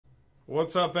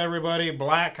What's up, everybody?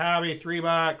 Black Hobby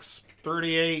 3-box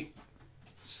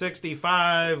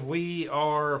 3865. We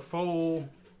are full.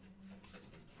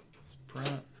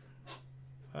 Print.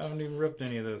 I haven't even ripped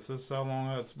any of this. This is how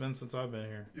long it's been since I've been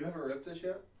here. You haven't ripped this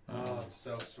yet? Oh, it's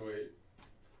so sweet.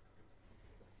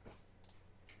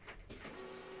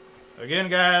 Again,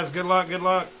 guys, good luck, good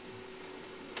luck.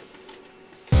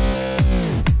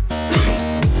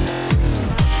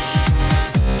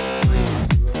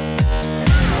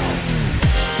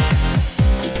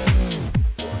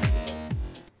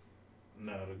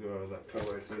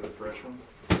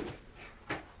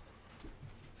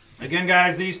 Again,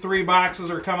 guys, these 3 boxes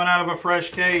are coming out of a fresh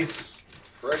case.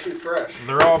 Fresh and fresh.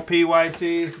 They're all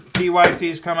PYTs.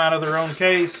 PYTs come out of their own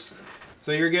case.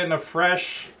 So you're getting a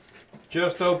fresh,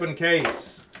 just open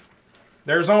case.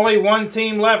 There's only one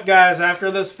team left, guys,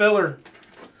 after this filler.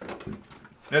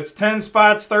 It's 10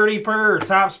 spots, 30 per.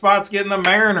 Top spot's getting the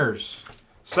Mariners.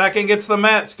 Second gets the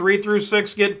Mets. 3 through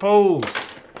 6 get pulls.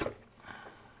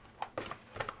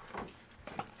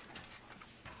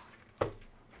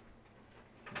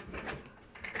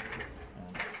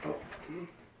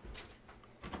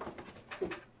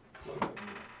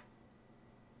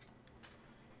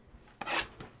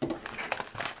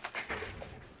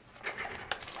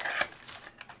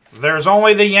 There's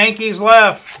only the Yankees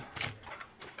left.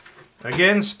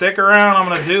 Again, stick around. I'm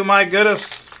going to do my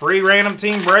goodest. Free random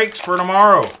team breaks for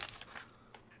tomorrow.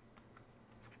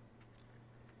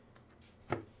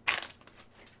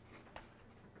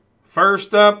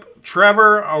 First up,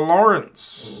 Trevor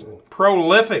Lawrence.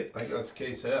 Prolific. I think that's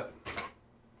case hit.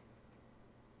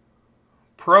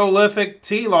 Prolific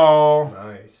T-Law.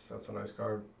 Nice. That's a nice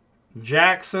card.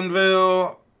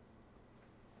 Jacksonville.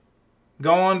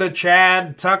 Going to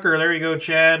Chad Tucker. There you go,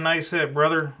 Chad. Nice hit,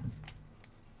 brother.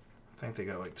 I think they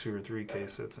got like 2 or 3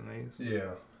 case hits in these.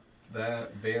 Yeah.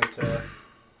 That, Vanta,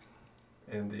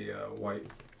 and the white.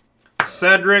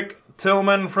 Cedric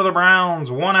Tillman for the Browns.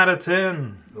 1 out of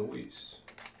 10. Nice.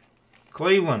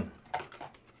 Cleveland.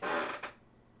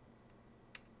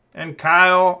 And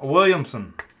Kyle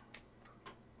Williamson.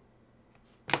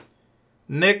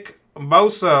 Nick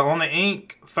Bosa on the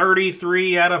ink.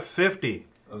 33 out of 50.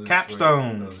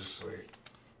 Capstones.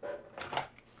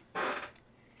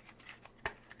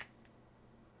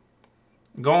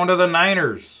 Going to the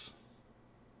Niners.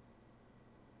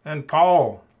 And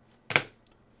Paul.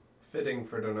 Fitting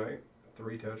for tonight.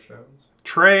 3 touchdowns.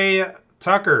 Trey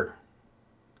Tucker.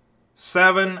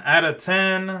 7 out of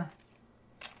 10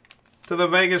 to the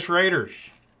Vegas Raiders.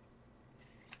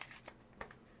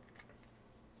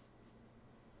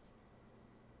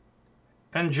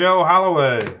 And Joe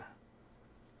Holloway.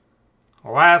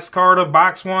 Last card of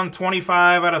box 1,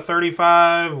 25 out of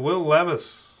 35, Will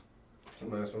Levis. That's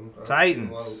a nice one.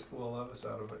 Titans. Will Levis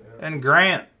out of it, yeah. And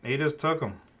Grant, he just took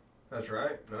him. That's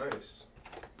right. Nice.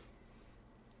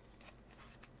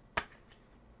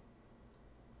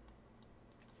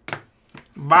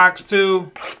 Box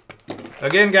 2.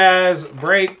 Again, guys,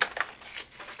 break.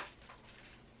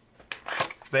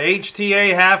 The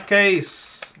HTA half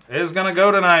case is going to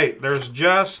go tonight. There's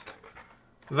just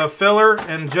the filler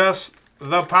and just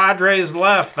the Padres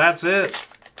left. That's it.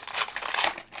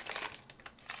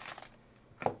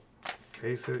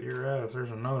 Case hit your ass.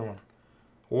 There's another one.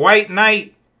 White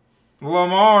Knight.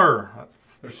 Lamar.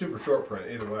 They're super short print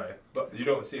either way. But you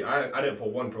don't see, I didn't pull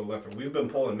one prolific. We've been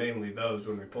pulling mainly those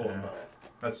when we pull them.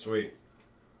 That's sweet.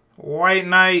 White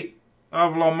Knight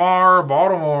of Lamar,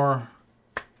 Baltimore.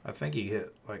 I think he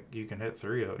hit, like, you can hit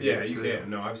 3 of them. Yeah, you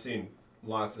can. No, I've seen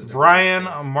lots of different Brian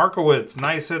Markowitz.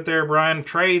 Nice hit there, Brian.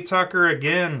 Trey Tucker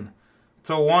again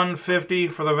to 150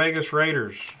 for the Vegas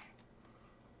Raiders.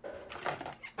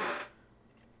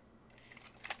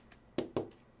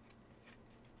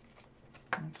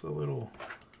 That's a little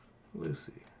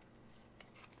loosey.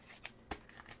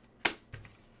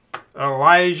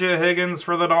 Elijah Higgins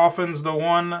for the Dolphins to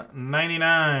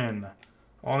 199.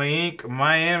 On the ink,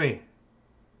 Miami.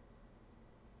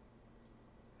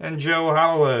 And Joe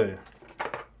Holloway.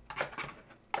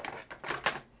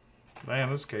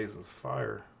 Man, this case is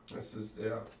fire. This is,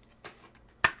 yeah.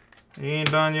 He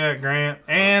ain't done yet, Grant.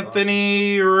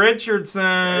 Anthony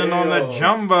Richardson on the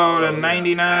jumbo to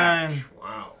 99.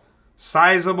 Wow.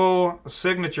 Sizable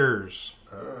signatures.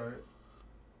 All right.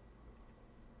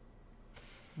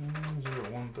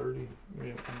 130.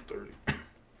 Yeah, 130.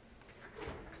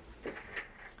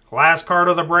 Last card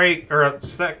of the break, or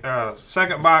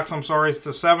second box, I'm sorry, it's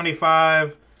to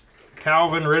 75.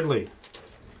 Calvin Ridley.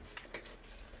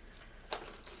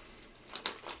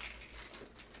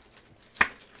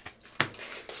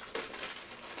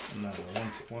 No,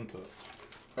 one touch.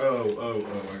 Oh, I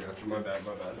got you. My bad.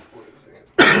 What are you thinking?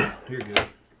 You're good.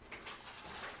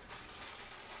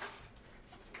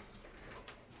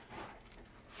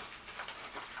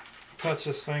 Touch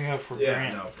this thing up for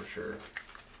Grant. Yeah, no, for sure.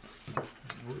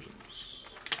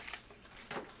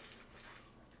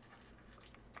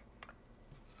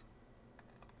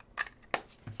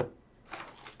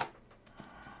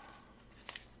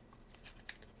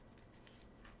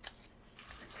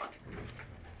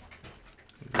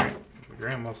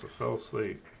 Grant must have fell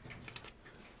asleep.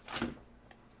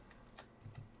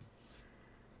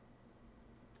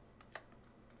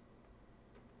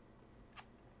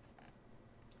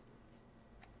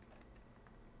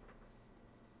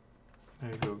 There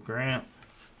you go, Grant.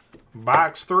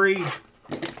 Box 3.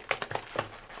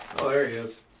 Oh, there he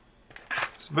is.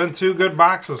 It's been 2 good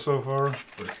boxes so far.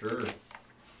 For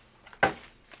sure.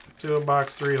 2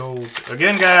 box 3 holes.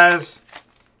 Again, guys,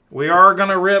 we are going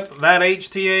to rip that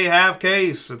HTA half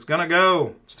case. It's going to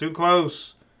go. It's too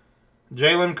close.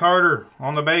 Jalen Carter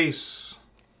on the base.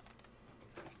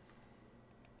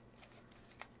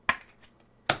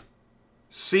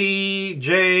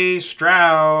 C.J.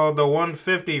 Stroud, the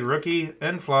 150 rookie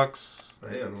influx.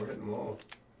 Man, we're hitting them all.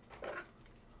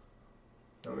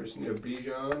 Now we just need a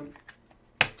Bijan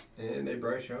and a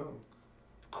Bryce Young.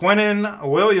 Quinnen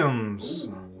Williams,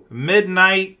 Ooh.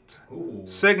 midnight Ooh.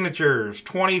 signatures,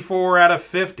 24 out of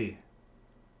 50.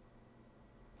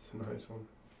 That's a nice one.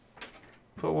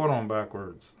 Put what on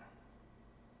backwards?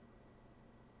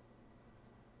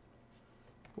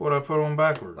 What'd I put on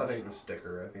backwards? I think the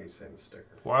sticker. I think he's saying the sticker.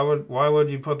 Why would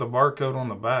you put the barcode on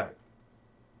the back?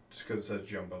 Just because it says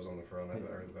Jumbo's on the front.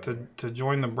 Or the back. To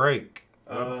join the break.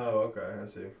 Oh, okay. I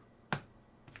see.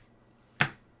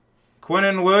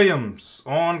 Quinnen Williams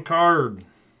on card.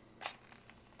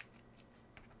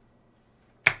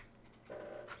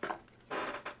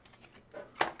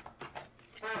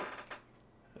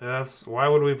 Why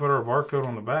would we put our barcode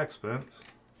on the back, Spence?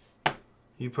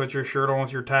 You put your shirt on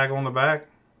with your tag on the back?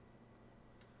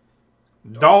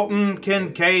 Dalton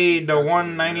Kincaid to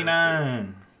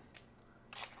 199.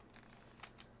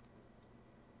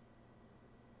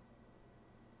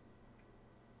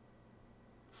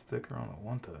 Sticker on a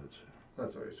one touch.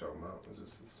 That's what you're talking about. It's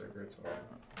just the sticker. It's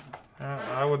all.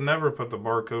 I would never put the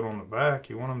barcode on the back.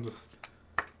 You want them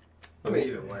to. I mean,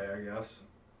 either way, I guess.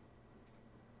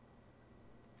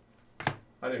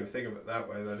 I didn't even think of it that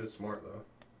way. That is smart, though.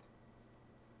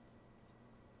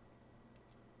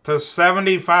 To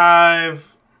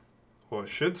 75. Well, it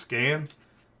should scan.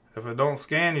 If it don't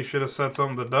scan, you should have said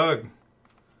something to Doug.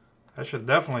 That should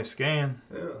definitely scan.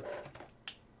 Yeah.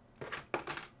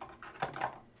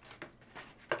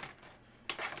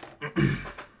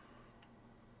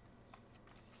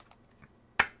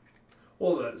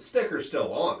 Well, the sticker's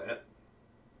still on it.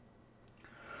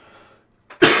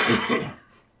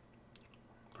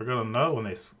 They're gonna know when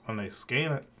they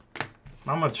scan it.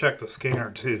 I'm gonna check the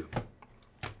scanner too.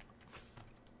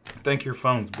 I think your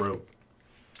phone's broke.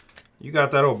 You got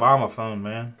that Obama phone,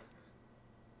 man.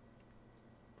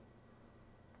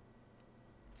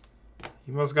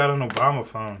 You must got an Obama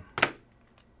phone.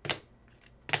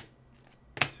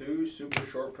 2 super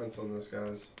short prints on this,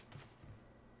 guys.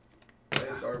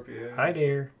 Nice RPA. Hi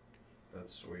there.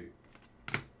 That's sweet.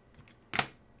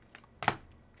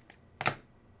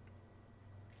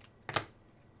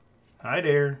 Hi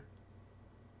there.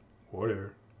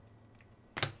 Whatever.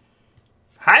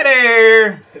 Hi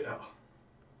there. Yeah.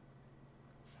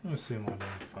 Let me see my damn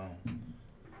phone.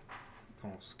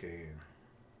 Don't scare.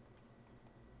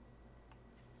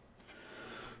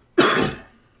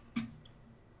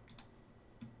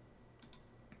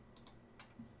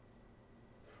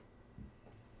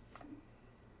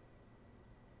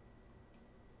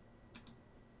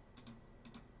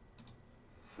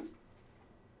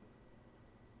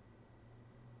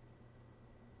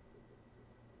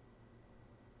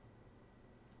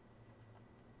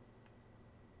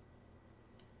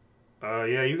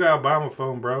 Yeah, you got Obama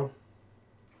phone, bro.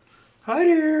 Hi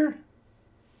there.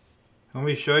 Let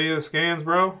me show you the scans,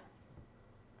 bro.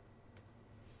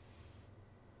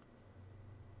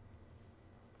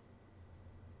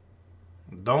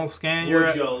 Don't scan your.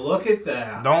 Would you look at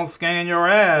that? Don't scan your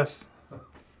ass.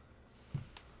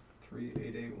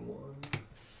 3881.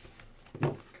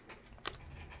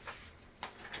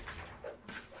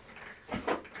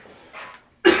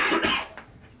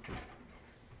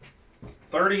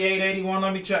 $38.81.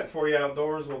 Let me check for you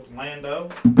outdoors with Lando.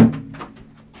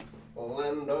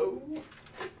 Orlando.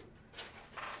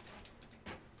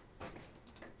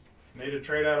 Need to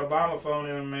trade that Obama phone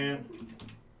in, man.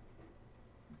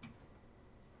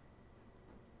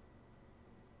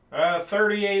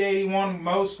 $38.81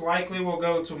 most likely will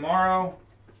go tomorrow,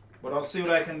 but I'll see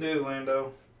what I can do,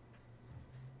 Lando.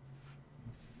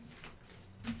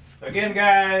 Again,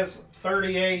 guys,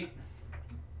 38,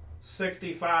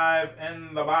 65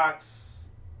 in the box.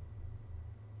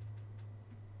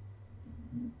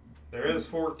 There is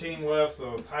 14 left,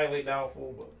 so it's highly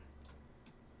doubtful.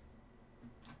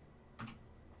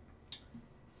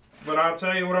 But I'll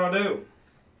tell you what I'll do.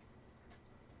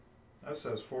 That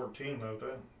says 14 though,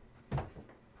 too.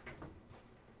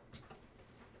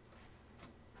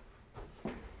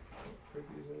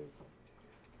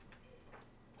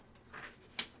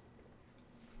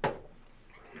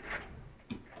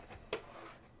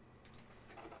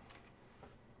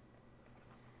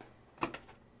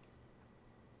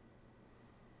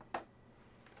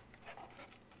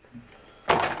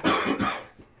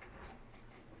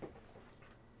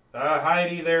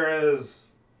 Heidi, there is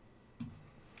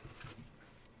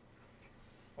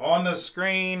on the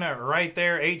screen right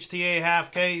there, HTA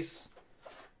half case.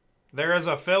 There is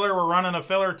a filler. We're running a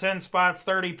filler, 10 spots,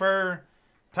 30 per.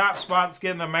 Top spot's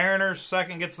getting the Mariners.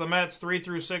 Second gets the Mets. 3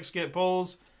 through 6 get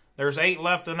pulls. There's 8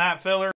 left in that filler.